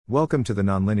Welcome to the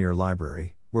Nonlinear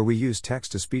Library, where we use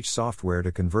text-to-speech software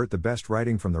to convert the best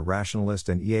writing from the rationalist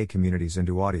and EA communities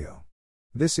into audio.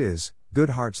 This is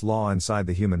Goodhart's Law Inside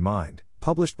the Human Mind,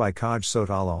 published by Kaj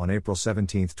Sotala on April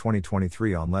 17,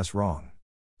 2023 on Less Wrong.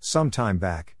 Some time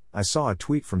back, I saw a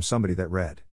tweet from somebody that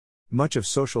read, "Much of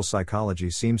social psychology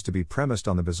seems to be premised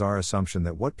on the bizarre assumption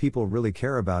that what people really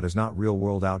care about is not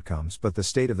real-world outcomes but the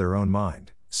state of their own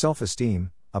mind,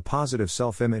 self-esteem, a positive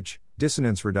self-image,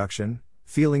 dissonance reduction,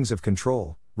 feelings of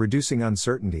control, reducing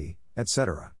uncertainty,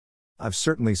 etc. I've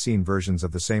certainly seen versions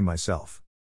of the same myself.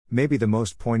 Maybe the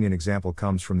most poignant example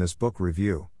comes from this book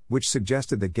review, which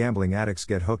suggested that gambling addicts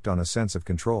get hooked on a sense of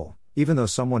control, even though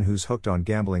someone who's hooked on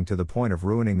gambling to the point of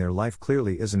ruining their life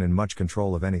clearly isn't in much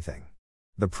control of anything.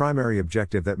 The primary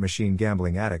objective that machine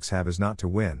gambling addicts have is not to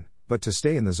win, but to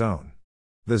stay in the zone.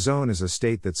 The zone is a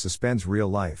state that suspends real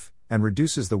life, and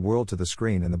reduces the world to the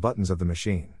screen and the buttons of the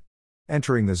machine.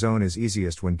 Entering the zone is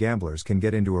easiest when gamblers can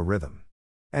get into a rhythm.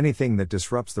 Anything that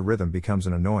disrupts the rhythm becomes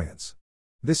an annoyance.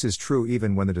 This is true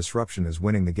even when the disruption is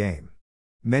winning the game.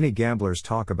 Many gamblers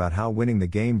talk about how winning the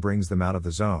game brings them out of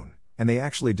the zone, and they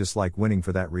actually dislike winning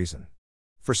for that reason.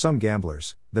 For some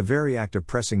gamblers, the very act of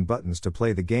pressing buttons to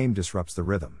play the game disrupts the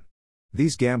rhythm.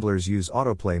 These gamblers use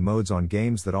autoplay modes on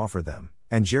games that offer them,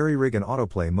 and jerry-rig an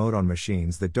autoplay mode on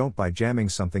machines that don't by jamming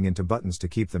something into buttons to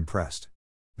keep them pressed.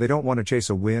 They don't want to chase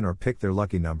a win or pick their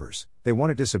lucky numbers, they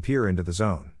want to disappear into the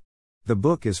zone. The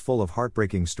book is full of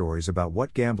heartbreaking stories about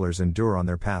what gamblers endure on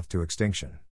their path to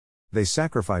extinction. They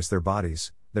sacrifice their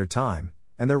bodies, their time,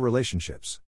 and their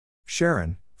relationships.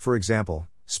 Sharon, for example,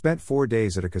 spent 4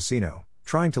 days at a casino,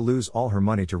 trying to lose all her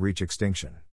money to reach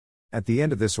extinction. At the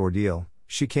end of this ordeal,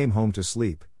 she came home to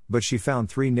sleep, but she found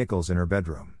 3 nickels in her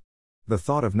bedroom. The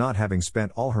thought of not having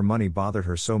spent all her money bothered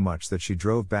her so much that she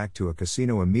drove back to a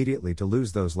casino immediately to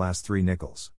lose those last 3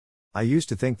 nickels. I used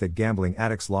to think that gambling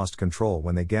addicts lost control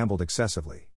when they gambled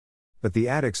excessively. But the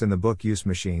addicts in the book use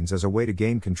machines as a way to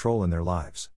gain control in their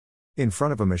lives. In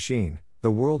front of a machine,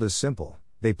 the world is simple,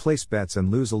 they place bets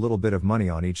and lose a little bit of money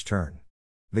on each turn.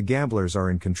 The gamblers are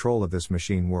in control of this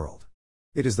machine world.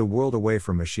 It is the world away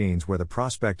from machines where the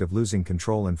prospect of losing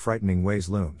control in frightening ways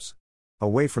looms.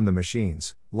 Away from the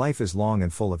machines, life is long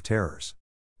and full of terrors.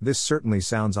 This certainly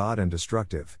sounds odd and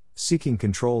destructive, seeking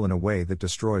control in a way that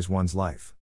destroys one's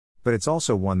life. But it's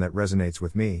also one that resonates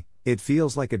with me. It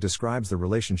feels like it describes the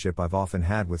relationship I've often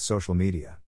had with social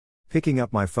media. Picking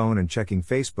up my phone and checking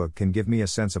Facebook can give me a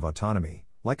sense of autonomy,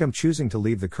 like I'm choosing to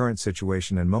leave the current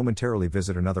situation and momentarily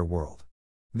visit another world.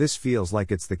 This feels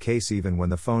like it's the case even when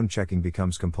the phone checking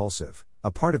becomes compulsive. A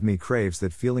part of me craves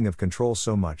that feeling of control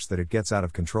so much that it gets out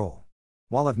of control.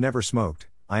 While I've never smoked,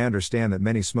 I understand that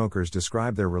many smokers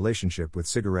describe their relationship with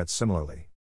cigarettes similarly.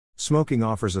 Smoking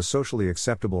offers a socially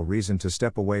acceptable reason to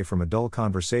step away from a dull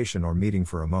conversation or meeting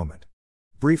for a moment.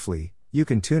 Briefly, you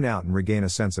can tune out and regain a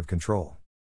sense of control.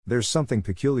 There's something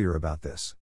peculiar about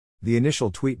this. The initial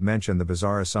tweet mentioned the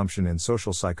bizarre assumption in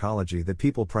social psychology that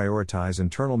people prioritize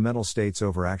internal mental states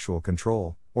over actual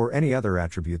control, or any other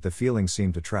attribute the feelings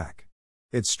seem to track.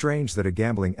 It's strange that a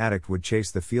gambling addict would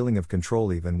chase the feeling of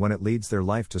control even when it leads their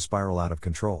life to spiral out of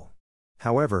control.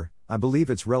 However, I believe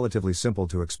it's relatively simple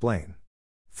to explain.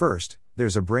 First,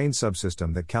 there's a brain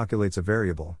subsystem that calculates a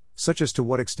variable, such as to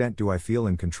what extent do I feel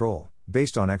in control,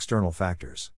 based on external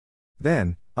factors.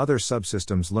 Then, other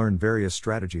subsystems learn various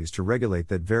strategies to regulate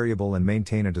that variable and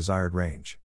maintain a desired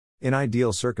range. In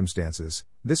ideal circumstances,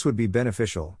 this would be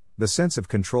beneficial. The sense of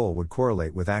control would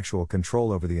correlate with actual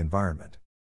control over the environment.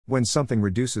 When something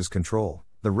reduces control,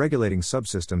 the regulating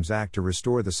subsystems act to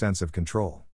restore the sense of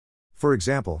control. For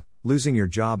example, losing your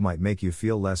job might make you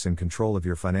feel less in control of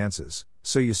your finances,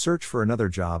 so you search for another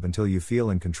job until you feel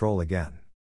in control again.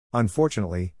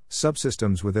 Unfortunately,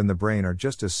 subsystems within the brain are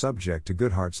just as subject to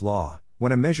Goodhart's law.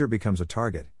 When a measure becomes a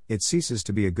target, it ceases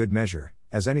to be a good measure,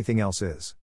 as anything else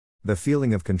is. The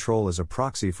feeling of control is a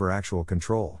proxy for actual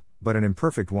control, but an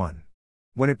imperfect one.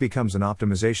 When it becomes an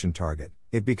optimization target,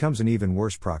 it becomes an even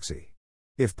worse proxy.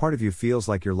 If part of you feels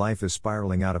like your life is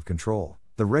spiraling out of control,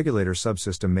 the regulator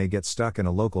subsystem may get stuck in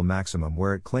a local maximum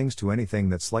where it clings to anything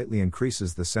that slightly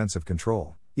increases the sense of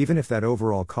control, even if that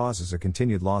overall causes a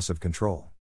continued loss of control.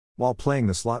 While playing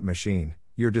the slot machine,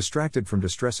 you're distracted from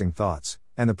distressing thoughts,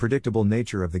 and the predictable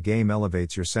nature of the game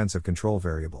elevates your sense of control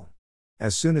variable.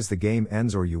 As soon as the game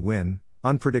ends or you win,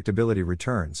 unpredictability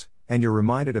returns, and you're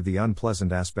reminded of the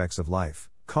unpleasant aspects of life,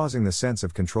 causing the sense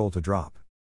of control to drop.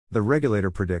 The regulator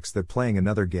predicts that playing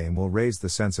another game will raise the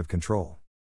sense of control.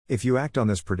 If you act on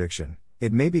this prediction,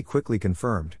 it may be quickly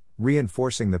confirmed,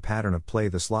 reinforcing the pattern of play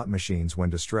the slot machines when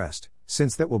distressed,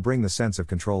 since that will bring the sense of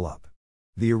control up.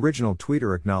 The original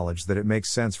tweeter acknowledged that it makes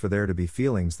sense for there to be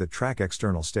feelings that track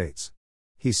external states.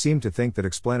 He seemed to think that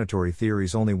explanatory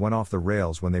theories only went off the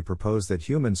rails when they proposed that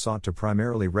humans sought to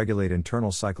primarily regulate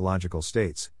internal psychological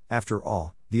states. After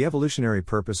all, the evolutionary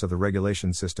purpose of the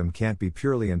regulation system can't be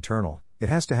purely internal, it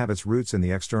has to have its roots in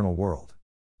the external world.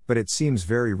 But it seems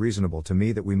very reasonable to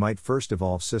me that we might first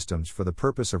evolve systems for the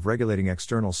purpose of regulating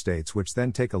external states which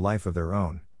then take a life of their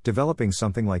own, developing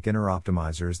something like inner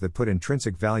optimizers that put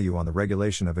intrinsic value on the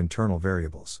regulation of internal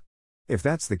variables. If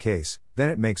that's the case, then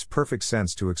it makes perfect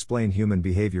sense to explain human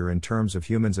behavior in terms of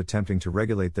humans attempting to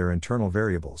regulate their internal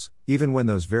variables, even when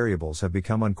those variables have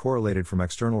become uncorrelated from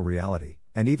external reality,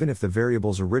 and even if the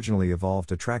variables originally evolved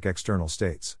to track external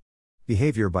states.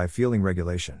 Behavior by feeling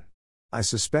regulation. I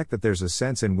suspect that there's a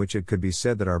sense in which it could be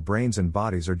said that our brains and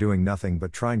bodies are doing nothing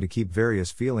but trying to keep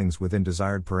various feelings within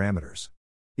desired parameters.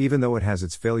 Even though it has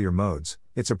its failure modes,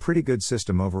 it's a pretty good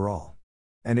system overall.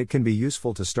 And it can be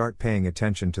useful to start paying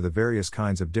attention to the various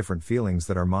kinds of different feelings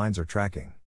that our minds are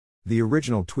tracking. The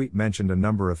original tweet mentioned a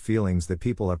number of feelings that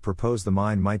people have proposed the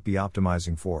mind might be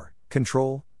optimizing for: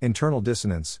 control, internal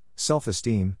dissonance,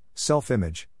 self-esteem,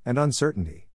 self-image, and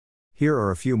uncertainty. Here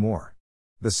are a few more.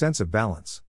 The sense of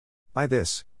balance. By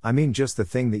this, I mean just the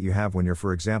thing that you have when you're,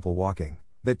 for example, walking,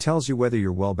 that tells you whether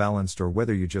you're well balanced or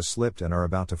whether you just slipped and are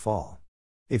about to fall.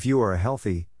 If you are a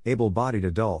healthy, able-bodied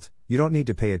adult, you don't need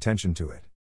to pay attention to it.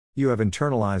 You have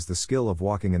internalized the skill of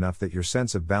walking enough that your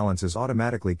sense of balance is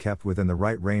automatically kept within the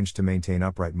right range to maintain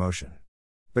upright motion.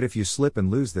 But if you slip and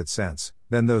lose that sense,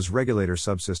 then those regulator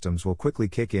subsystems will quickly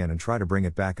kick in and try to bring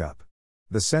it back up.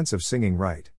 The sense of singing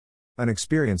right. An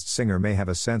experienced singer may have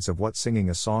a sense of what singing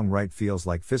a song right feels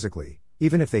like physically,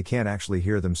 even if they can't actually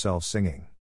hear themselves singing.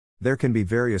 There can be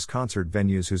various concert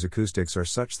venues whose acoustics are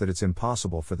such that it's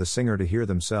impossible for the singer to hear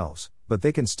themselves, but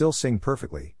they can still sing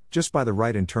perfectly, just by the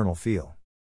right internal feel.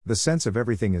 The sense of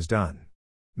everything is done.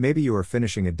 Maybe you are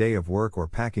finishing a day of work or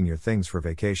packing your things for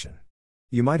vacation.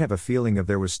 You might have a feeling of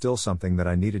there was still something that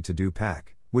I needed to do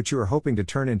pack, which you are hoping to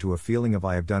turn into a feeling of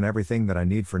I have done everything that I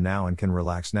need for now and can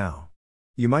relax now.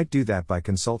 You might do that by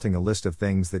consulting a list of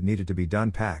things that needed to be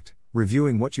done packed,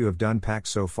 reviewing what you have done packed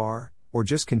so far, or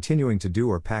just continuing to do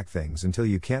or pack things until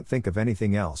you can't think of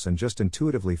anything else and just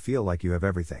intuitively feel like you have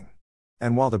everything.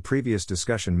 And while the previous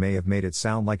discussion may have made it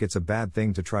sound like it's a bad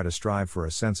thing to try to strive for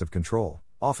a sense of control,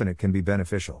 often it can be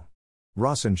beneficial.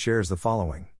 Rawson shares the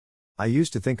following. I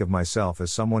used to think of myself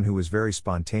as someone who was very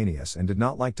spontaneous and did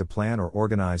not like to plan or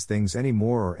organize things any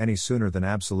more or any sooner than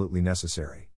absolutely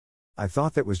necessary. I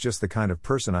thought that was just the kind of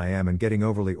person I am and getting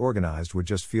overly organized would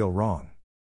just feel wrong.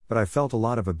 But I felt a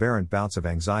lot of aberrant bouts of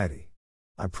anxiety.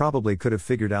 I probably could have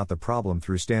figured out the problem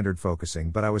through standard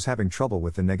focusing, but I was having trouble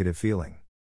with the negative feeling.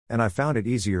 And I found it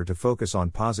easier to focus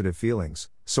on positive feelings,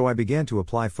 so I began to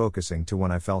apply focusing to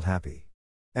when I felt happy.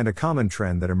 And a common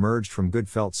trend that emerged from good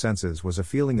felt senses was a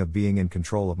feeling of being in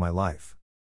control of my life.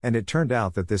 And it turned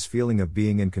out that this feeling of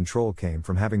being in control came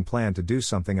from having planned to do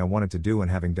something I wanted to do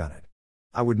and having done it.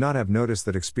 I would not have noticed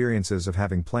that experiences of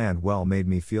having planned well made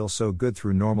me feel so good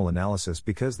through normal analysis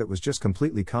because that was just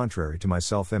completely contrary to my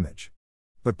self-image.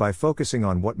 But by focusing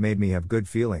on what made me have good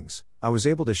feelings, I was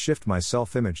able to shift my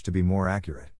self-image to be more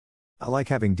accurate. I like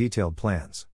having detailed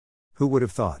plans. Who would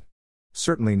have thought?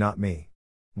 Certainly not me.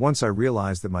 Once I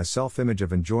realized that my self-image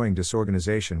of enjoying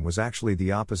disorganization was actually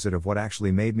the opposite of what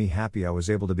actually made me happy, I was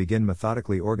able to begin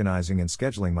methodically organizing and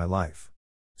scheduling my life.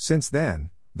 Since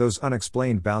then, those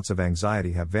unexplained bouts of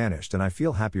anxiety have vanished and I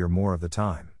feel happier more of the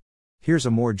time. Here's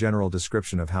a more general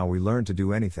description of how we learn to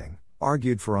do anything,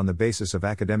 argued for on the basis of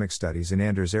academic studies in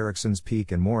Anders Ericsson's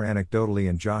Peak and more anecdotally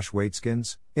in Josh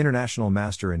Waitzkin's, international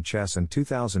master in chess and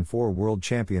 2004 world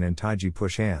champion in Taiji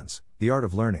push hands, The Art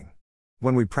of Learning.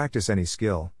 When we practice any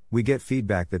skill, we get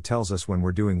feedback that tells us when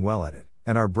we're doing well at it,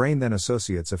 and our brain then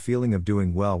associates a feeling of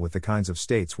doing well with the kinds of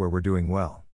states where we're doing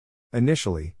well.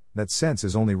 Initially, that sense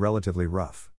is only relatively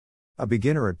rough. A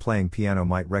beginner at playing piano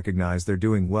might recognize they're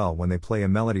doing well when they play a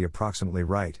melody approximately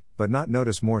right, but not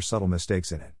notice more subtle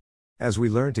mistakes in it. As we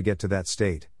learn to get to that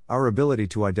state, our ability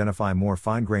to identify more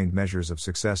fine-grained measures of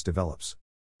success develops.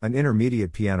 An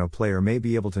intermediate piano player may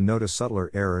be able to notice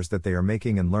subtler errors that they are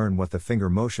making and learn what the finger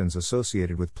motions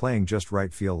associated with playing just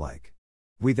right feel like.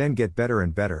 We then get better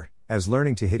and better, as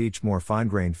learning to hit each more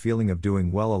fine-grained feeling of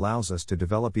doing well allows us to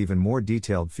develop even more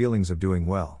detailed feelings of doing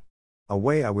well. A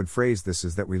way I would phrase this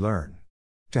is that we learn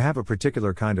to have a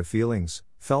particular kind of feelings,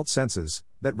 felt senses,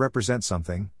 that represent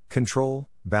something: control,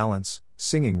 balance,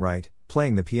 singing right,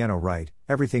 playing the piano right,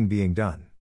 everything being done.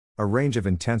 A range of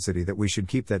intensity that we should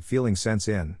keep that feeling sense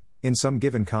in some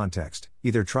given context,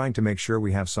 either trying to make sure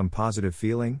we have some positive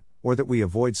feeling, or that we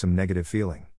avoid some negative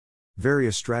feeling.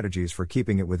 Various strategies for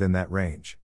keeping it within that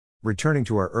range. Returning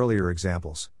to our earlier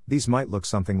examples, these might look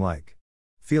something like: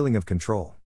 feeling of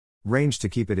control. Range to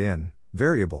keep it in,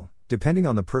 variable, depending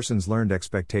on the person's learned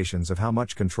expectations of how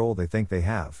much control they think they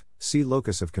have, see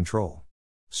locus of control.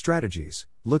 Strategies: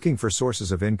 looking for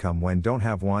sources of income when don't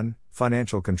have one,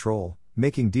 financial control,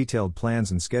 making detailed plans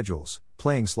and schedules,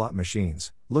 playing slot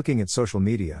machines, looking at social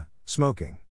media,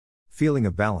 smoking. Feeling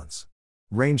of balance.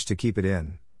 Range to keep it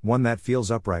in, one that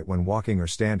feels upright when walking or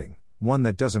standing, one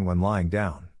that doesn't when lying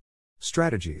down.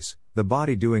 Strategies: the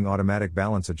body doing automatic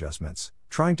balance adjustments,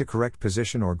 trying to correct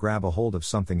position or grab a hold of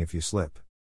something if you slip.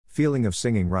 Feeling of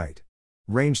singing right.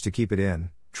 Range to keep it in,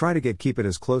 try to keep it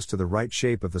as close to the right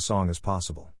shape of the song as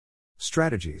possible.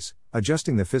 Strategies: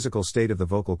 adjusting the physical state of the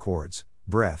vocal cords,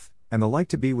 breath, and the like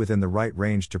to be within the right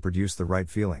range to produce the right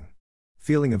feeling.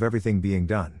 Feeling of everything being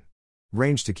done.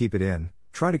 Range to keep it in,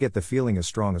 try to get the feeling as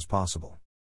strong as possible.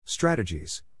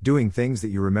 Strategies: doing things that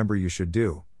you remember you should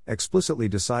do, explicitly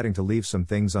deciding to leave some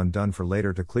things undone for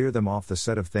later to clear them off the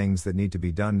set of things that need to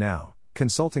be done now,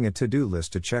 consulting a to-do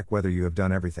list to check whether you have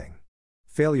done everything.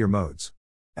 Failure modes.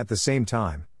 At the same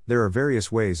time, there are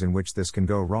various ways in which this can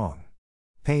go wrong.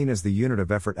 Pain is the unit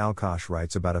of effort. Alkosh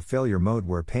writes about a failure mode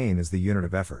where pain is the unit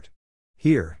of effort.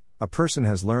 Here, a person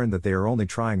has learned that they are only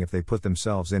trying if they put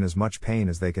themselves in as much pain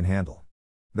as they can handle.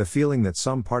 The feeling that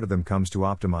some part of them comes to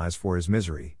optimize for is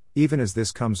misery, even as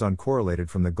this comes uncorrelated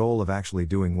from the goal of actually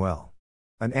doing well.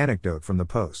 An anecdote from the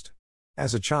Post.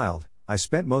 As a child, I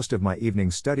spent most of my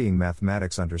evenings studying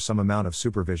mathematics under some amount of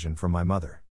supervision from my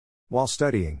mother. While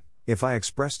studying, if I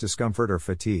expressed discomfort or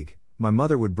fatigue, my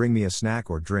mother would bring me a snack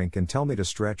or drink and tell me to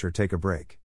stretch or take a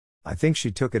break. I think she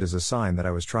took it as a sign that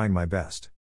I was trying my best.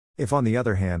 If on the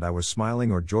other hand I was smiling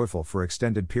or joyful for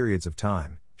extended periods of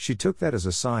time, she took that as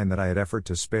a sign that I had effort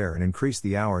to spare and increased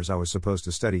the hours I was supposed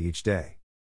to study each day.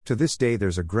 To this day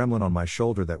there's a gremlin on my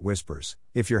shoulder that whispers,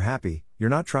 if you're happy, you're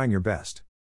not trying your best.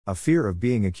 A fear of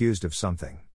being accused of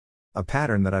something. A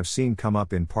pattern that I've seen come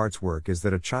up in parts work is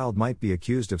that a child might be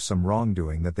accused of some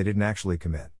wrongdoing that they didn't actually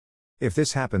commit. If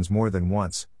this happens more than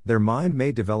once, their mind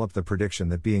may develop the prediction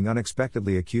that being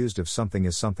unexpectedly accused of something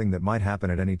is something that might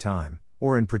happen at any time,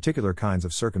 or in particular kinds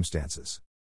of circumstances.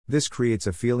 This creates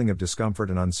a feeling of discomfort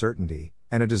and uncertainty,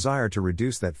 and a desire to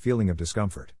reduce that feeling of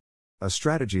discomfort. A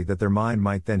strategy that their mind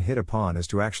might then hit upon is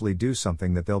to actually do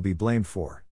something that they'll be blamed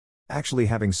for. Actually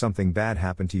having something bad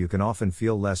happen to you can often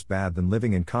feel less bad than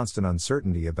living in constant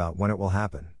uncertainty about when it will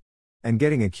happen. And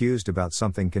getting accused about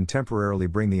something can temporarily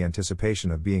bring the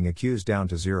anticipation of being accused down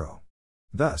to zero.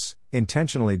 Thus,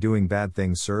 intentionally doing bad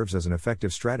things serves as an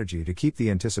effective strategy to keep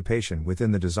the anticipation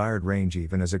within the desired range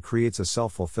even as it creates a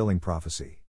self-fulfilling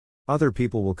prophecy. Other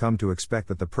people will come to expect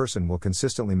that the person will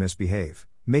consistently misbehave,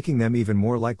 making them even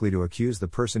more likely to accuse the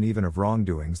person even of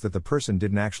wrongdoings that the person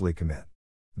didn't actually commit.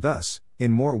 Thus,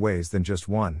 in more ways than just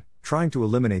one, trying to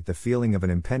eliminate the feeling of an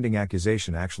impending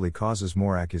accusation actually causes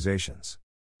more accusations.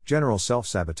 General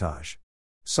self-sabotage.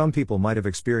 Some people might have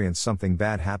experienced something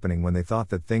bad happening when they thought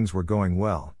that things were going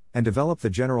well, and developed the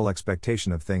general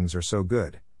expectation of things are so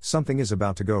good, something is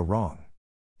about to go wrong.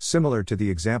 Similar to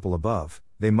the example above,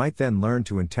 they might then learn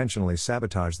to intentionally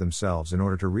sabotage themselves in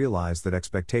order to realize that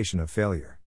expectation of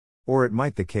failure. Or it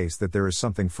might be the case that there is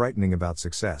something frightening about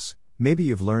success. Maybe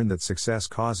you've learned that success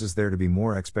causes there to be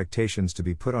more expectations to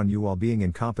be put on you while being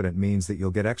incompetent means that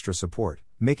you'll get extra support,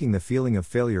 making the feeling of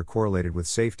failure correlated with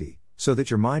safety, so that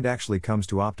your mind actually comes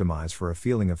to optimize for a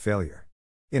feeling of failure.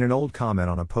 In an old comment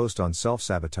on a post on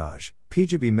self-sabotage,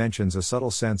 PJB mentions a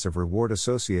subtle sense of reward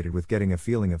associated with getting a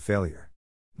feeling of failure.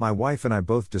 My wife and I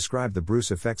both describe the Bruce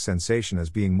effect sensation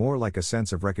as being more like a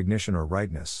sense of recognition or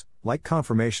rightness, like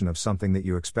confirmation of something that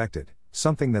you expected,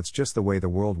 something that's just the way the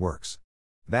world works.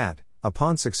 That,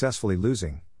 upon successfully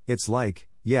losing, it's like,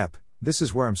 yep, this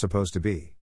is where I'm supposed to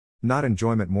be. Not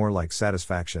enjoyment, more like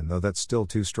satisfaction, though that's still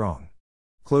too strong.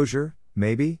 Closure,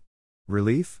 maybe?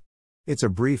 Relief? It's a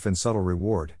brief and subtle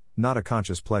reward, not a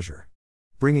conscious pleasure.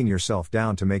 Bringing yourself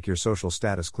down to make your social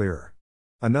status clearer.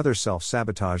 Another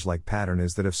self-sabotage-like pattern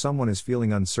is that if someone is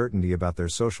feeling uncertainty about their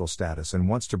social status and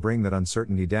wants to bring that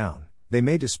uncertainty down, they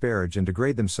may disparage and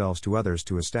degrade themselves to others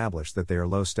to establish that they are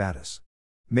low status.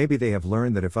 Maybe they have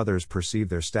learned that if others perceive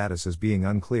their status as being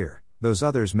unclear, those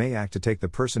others may act to take the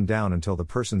person down until the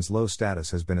person's low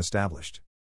status has been established.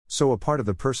 So a part of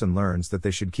the person learns that they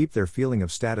should keep their feeling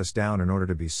of status down in order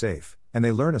to be safe, and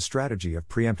they learn a strategy of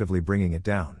preemptively bringing it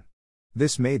down.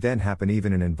 This may then happen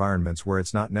even in environments where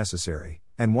it's not necessary,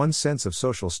 and one's sense of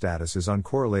social status is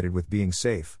uncorrelated with being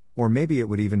safe, or maybe it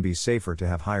would even be safer to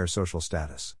have higher social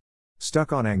status.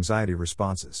 Stuck on anxiety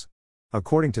responses.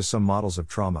 According to some models of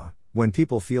trauma, when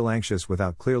people feel anxious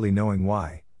without clearly knowing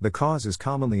why, The cause is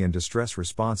commonly in distress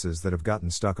responses that have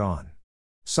gotten stuck on.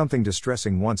 Something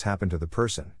distressing once happened to the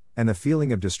person, and the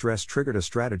feeling of distress triggered a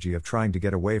strategy of trying to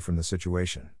get away from the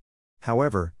situation.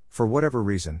 However, for whatever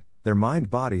reason, their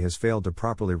mind-body has failed to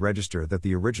properly register that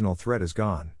the original threat is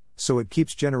gone, so it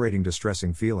keeps generating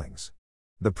distressing feelings.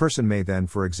 The person may then,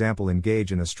 for example,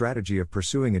 engage in a strategy of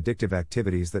pursuing addictive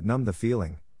activities that numb the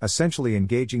feeling, essentially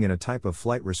engaging in a type of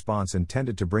flight response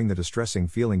intended to bring the distressing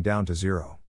feeling down to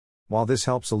zero. While this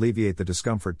helps alleviate the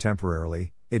discomfort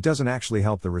temporarily, it doesn't actually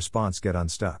help the response get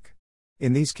unstuck.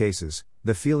 In these cases,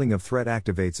 the feeling of threat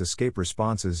activates escape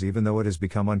responses even though it has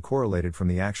become uncorrelated from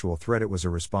the actual threat it was a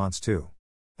response to.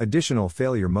 Additional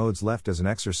failure modes left as an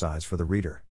exercise for the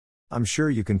reader. I'm sure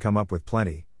you can come up with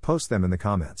plenty, post them in the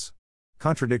comments.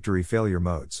 Contradictory failure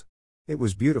modes. It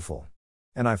was beautiful.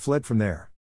 And I fled from there.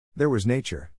 There was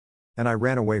nature. And I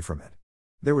ran away from it.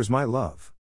 There was my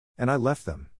love. And I left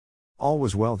them. All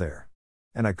was well there.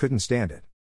 And I couldn't stand it.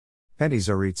 Penny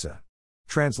Zaritsa.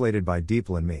 Translated by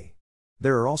Deepl and me.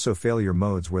 There are also failure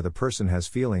modes where the person has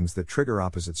feelings that trigger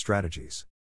opposite strategies.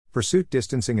 Pursuit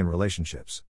distancing in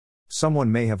relationships.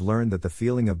 Someone may have learned that the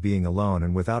feeling of being alone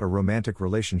and without a romantic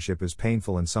relationship is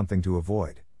painful and something to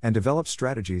avoid, and develop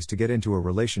strategies to get into a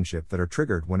relationship that are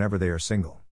triggered whenever they are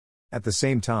single. At the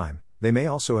same time, they may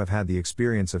also have had the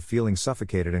experience of feeling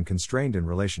suffocated and constrained in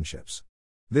relationships.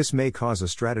 This may cause a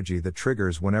strategy that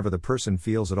triggers whenever the person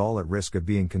feels at all at risk of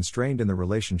being constrained in the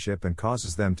relationship and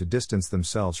causes them to distance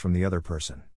themselves from the other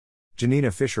person.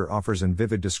 Janina Fisher offers an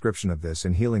vivid description of this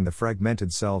in Healing the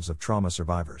Fragmented Selves of Trauma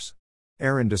Survivors.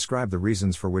 Aaron described the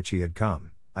reasons for which he had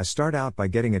come. I start out by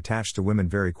getting attached to women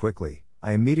very quickly.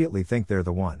 I immediately think they're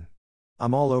the one.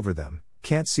 I'm all over them,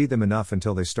 can't see them enough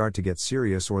until they start to get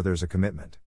serious or there's a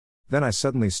commitment. Then I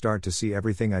suddenly start to see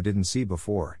everything I didn't see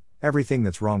before, everything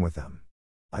that's wrong with them.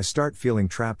 I start feeling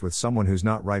trapped with someone who's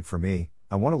not right for me.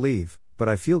 I want to leave, but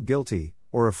I feel guilty,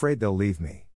 or afraid they'll leave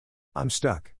me. I'm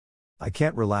stuck. I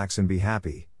can't relax and be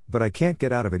happy, but I can't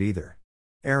get out of it either.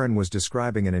 Aaron was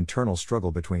describing an internal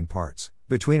struggle between parts,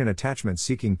 between an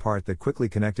attachment-seeking part that quickly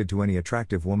connected to any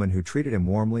attractive woman who treated him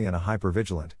warmly and a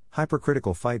hypervigilant,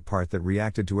 hypercritical fight part that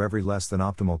reacted to every less than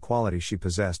optimal quality she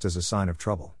possessed as a sign of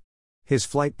trouble. His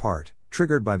flight part,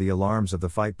 triggered by the alarms of the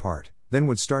fight part, then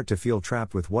would start to feel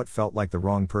trapped with what felt like the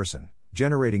wrong person,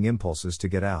 generating impulses to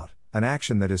get out, an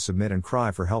action that his submit and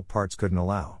cry for help parts couldn't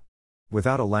allow.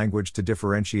 Without a language to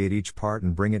differentiate each part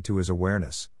and bring it to his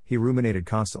awareness, he ruminated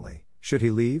constantly. Should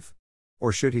he leave?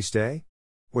 Or should he stay?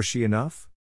 Was she enough?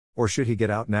 Or should he get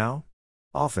out now?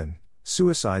 Often,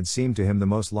 suicide seemed to him the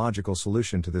most logical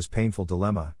solution to this painful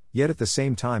dilemma, yet at the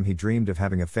same time he dreamed of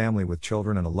having a family with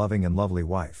children and a loving and lovely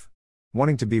wife.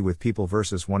 Wanting to be with people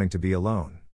versus wanting to be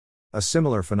alone. A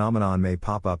similar phenomenon may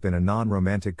pop up in a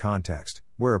non-romantic context,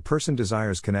 where a person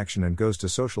desires connection and goes to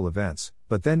social events,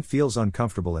 but then feels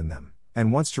uncomfortable in them,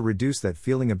 and wants to reduce that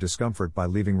feeling of discomfort by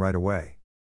leaving right away.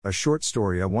 A short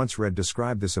story I once read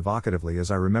described this evocatively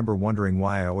as I remember wondering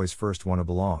why I always first want to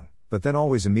belong, but then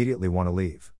always immediately want to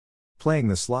leave. Playing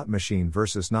the slot machine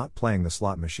versus not playing the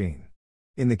slot machine.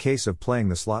 In the case of playing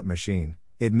the slot machine,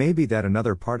 it may be that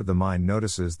another part of the mind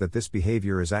notices that this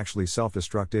behavior is actually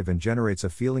self-destructive and generates a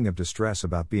feeling of distress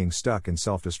about being stuck in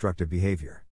self-destructive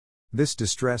behavior. This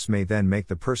distress may then make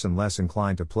the person less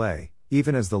inclined to play,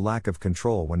 even as the lack of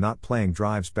control when not playing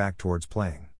drives back towards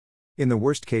playing. In the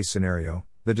worst-case scenario,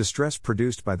 the distress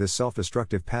produced by this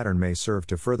self-destructive pattern may serve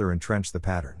to further entrench the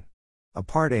pattern. A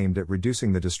part aimed at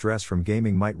reducing the distress from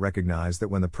gaming might recognize that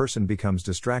when the person becomes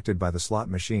distracted by the slot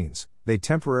machines, they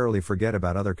temporarily forget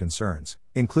about other concerns,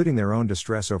 including their own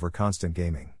distress over constant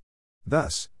gaming.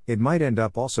 Thus, it might end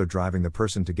up also driving the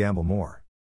person to gamble more.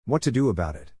 What to do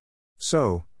about it?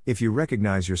 So, if you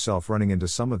recognize yourself running into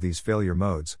some of these failure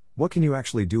modes, what can you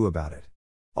actually do about it?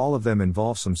 All of them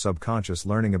involve some subconscious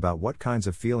learning about what kinds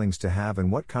of feelings to have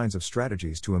and what kinds of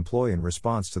strategies to employ in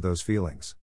response to those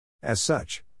feelings. As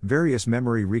such, various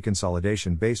memory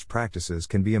reconsolidation-based practices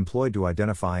can be employed to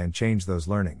identify and change those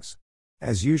learnings.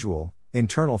 As usual,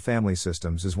 internal family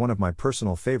systems is one of my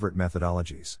personal favorite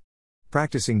methodologies.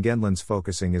 Practicing Gendlin's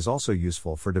focusing is also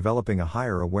useful for developing a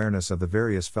higher awareness of the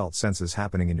various felt senses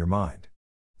happening in your mind.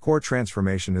 Core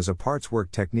transformation is a parts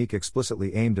work technique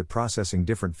explicitly aimed at processing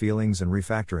different feelings and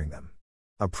refactoring them.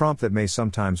 A prompt that may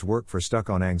sometimes work for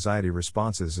stuck-on anxiety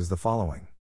responses is the following.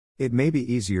 It may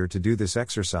be easier to do this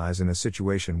exercise in a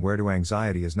situation where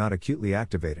anxiety is not acutely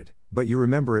activated, but you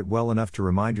remember it well enough to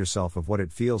remind yourself of what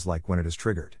it feels like when it is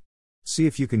triggered. See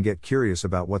if you can get curious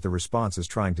about what the response is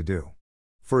trying to do.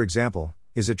 For example,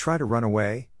 is it trying to run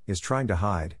away, is trying to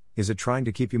hide, is it trying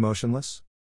to keep you motionless?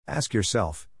 Ask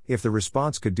yourself, if the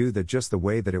response could do that just the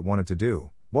way that it wanted to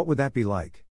do, what would that be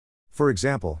like? For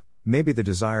example, maybe the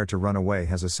desire to run away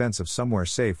has a sense of somewhere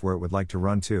safe where it would like to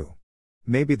run to.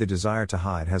 Maybe the desire to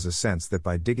hide has a sense that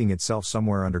by digging itself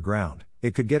somewhere underground,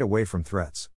 it could get away from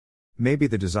threats. Maybe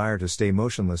the desire to stay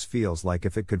motionless feels like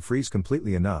if it could freeze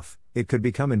completely enough, it could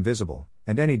become invisible,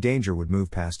 and any danger would move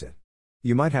past it.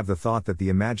 You might have the thought that the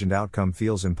imagined outcome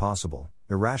feels impossible,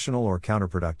 irrational, or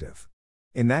counterproductive.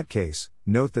 In that case,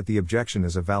 note that the objection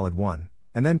is a valid one,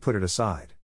 and then put it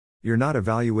aside. You're not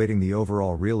evaluating the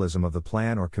overall realism of the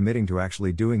plan or committing to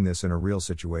actually doing this in a real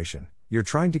situation. You're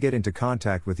trying to get into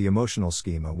contact with the emotional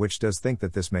schema which does think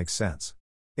that this makes sense.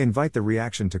 Invite the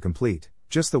reaction to complete,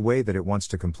 just the way that it wants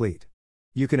to complete.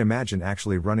 You can imagine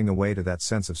actually running away to that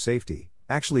sense of safety,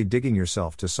 actually digging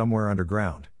yourself to somewhere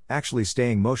underground, actually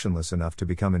staying motionless enough to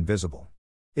become invisible.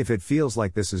 If it feels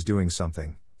like this is doing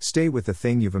something, stay with the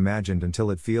thing you've imagined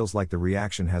until it feels like the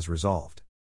reaction has resolved.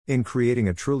 In creating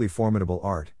a truly formidable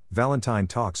art, Valentine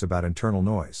talks about internal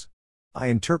noise. I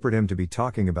interpret him to be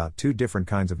talking about two different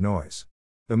kinds of noise.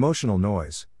 Emotional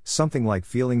noise, something like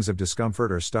feelings of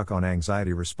discomfort or stuck on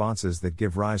anxiety responses that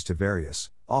give rise to various,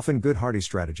 often good-hearty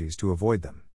strategies to avoid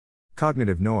them.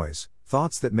 Cognitive noise,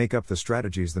 thoughts that make up the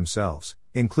strategies themselves,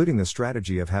 including the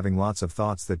strategy of having lots of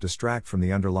thoughts that distract from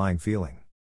the underlying feeling.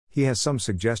 He has some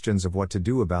suggestions of what to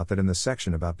do about that in the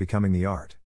section about becoming the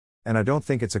art. And I don't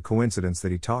think it's a coincidence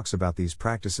that he talks about these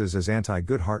practices as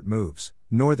anti-Goodhart moves,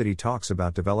 nor that he talks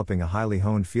about developing a highly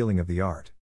honed feeling of the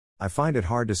art. I find it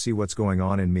hard to see what's going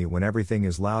on in me when everything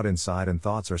is loud inside and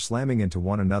thoughts are slamming into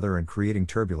one another and creating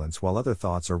turbulence while other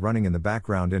thoughts are running in the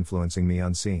background influencing me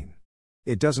unseen.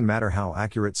 It doesn't matter how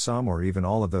accurate some or even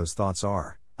all of those thoughts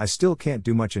are, I still can't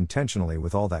do much intentionally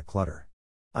with all that clutter.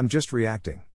 I'm just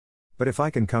reacting. But if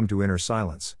I can come to inner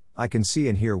silence, I can see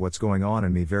and hear what's going on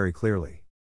in me very clearly.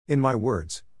 In my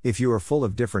words, if you are full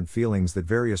of different feelings that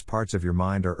various parts of your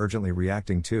mind are urgently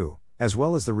reacting to, as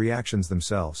well as the reactions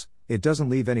themselves, it doesn't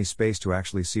leave any space to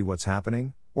actually see what's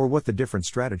happening, or what the different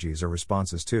strategies or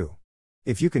responses to.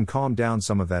 If you can calm down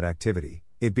some of that activity,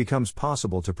 it becomes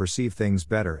possible to perceive things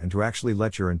better and to actually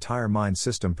let your entire mind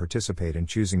system participate in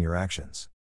choosing your actions.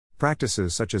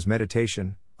 Practices such as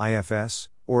meditation, IFS,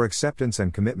 or acceptance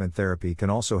and commitment therapy can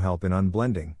also help in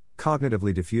unblending,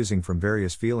 cognitively diffusing from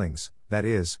various feelings, that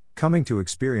is, coming to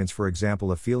experience for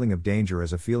example a feeling of danger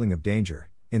as a feeling of danger,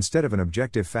 instead of an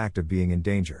objective fact of being in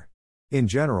danger. In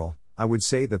general, I would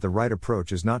say that the right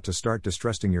approach is not to start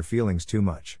distrusting your feelings too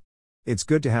much. It's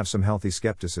good to have some healthy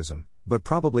skepticism, but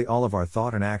probably all of our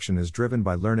thought and action is driven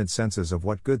by learned senses of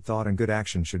what good thought and good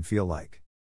action should feel like.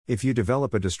 If you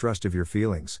develop a distrust of your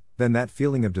feelings, then that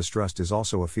feeling of distrust is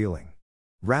also a feeling.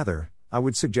 Rather, I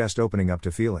would suggest opening up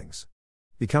to feelings.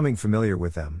 Becoming familiar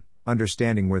with them,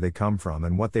 understanding where they come from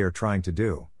and what they are trying to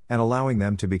do, and allowing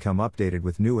them to become updated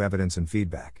with new evidence and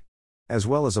feedback. As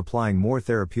well as applying more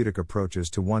therapeutic approaches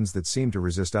to ones that seem to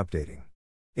resist updating.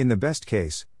 In the best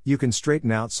case, you can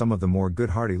straighten out some of the more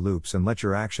good-hearty loops and let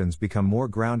your actions become more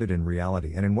grounded in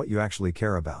reality and in what you actually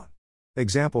care about.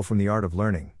 Example from The Art of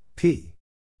Learning, p.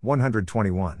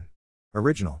 121.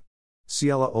 Original.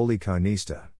 Ciela oli ka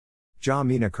nista. Ja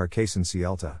mina karkasan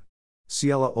cielta.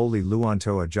 Ciela oli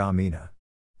luantoa ja mina.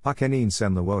 Pakenin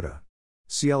sem luota.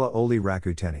 Ciela oli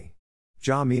rakuteni.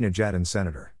 Ja mina jatan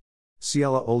senator.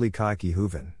 Ciela oli kaiki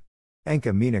huven.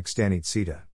 Enka mina stanit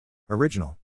sita.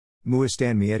 Original.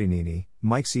 Muistan mietinini,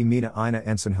 miksi mina ina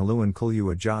ensan haluan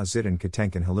kulua ja zitan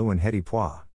katenkan haluan hedi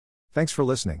pwa. Thanks for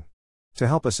listening. To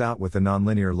help us out with the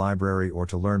Nonlinear Library or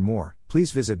to learn more,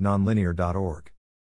 please visit nonlinear.org.